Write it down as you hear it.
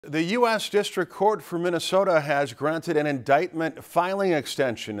The U.S. District Court for Minnesota has granted an indictment filing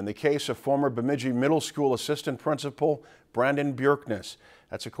extension in the case of former Bemidji Middle School assistant principal Brandon Bjerknes.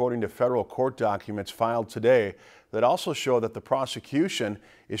 That's according to federal court documents filed today that also show that the prosecution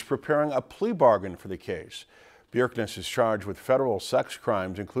is preparing a plea bargain for the case. Bjerknes is charged with federal sex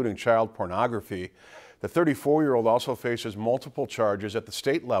crimes, including child pornography. The 34-year-old also faces multiple charges at the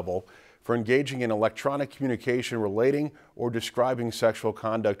state level for engaging in electronic communication relating or describing sexual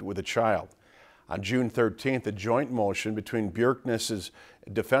conduct with a child. On June 13th, a joint motion between Bjerknes'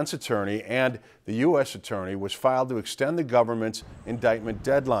 defense attorney and the U.S. attorney was filed to extend the government's indictment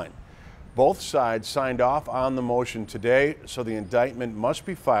deadline. Both sides signed off on the motion today, so the indictment must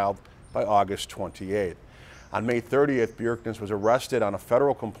be filed by August 28th. On May 30th, Bjerknes was arrested on a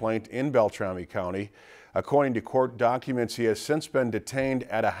federal complaint in Beltrami County. According to court documents, he has since been detained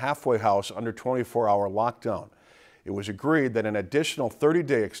at a halfway house under 24-hour lockdown. It was agreed that an additional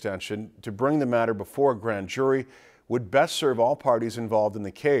 30-day extension to bring the matter before a grand jury would best serve all parties involved in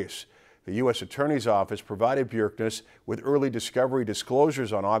the case. The U.S. Attorney's Office provided Bjerknes with early discovery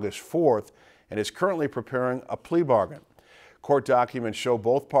disclosures on August 4th and is currently preparing a plea bargain. Court documents show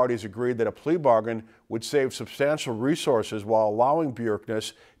both parties agreed that a plea bargain would save substantial resources while allowing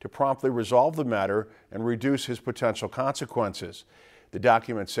Bjerknes to promptly resolve the matter and reduce his potential consequences. The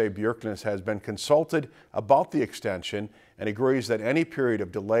documents say Bjerknes has been consulted about the extension and agrees that any period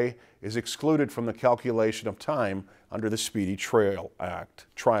of delay is excluded from the calculation of time under the Speedy Trial Act.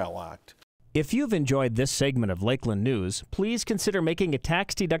 If you've enjoyed this segment of Lakeland News, please consider making a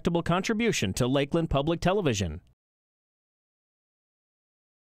tax-deductible contribution to Lakeland Public Television.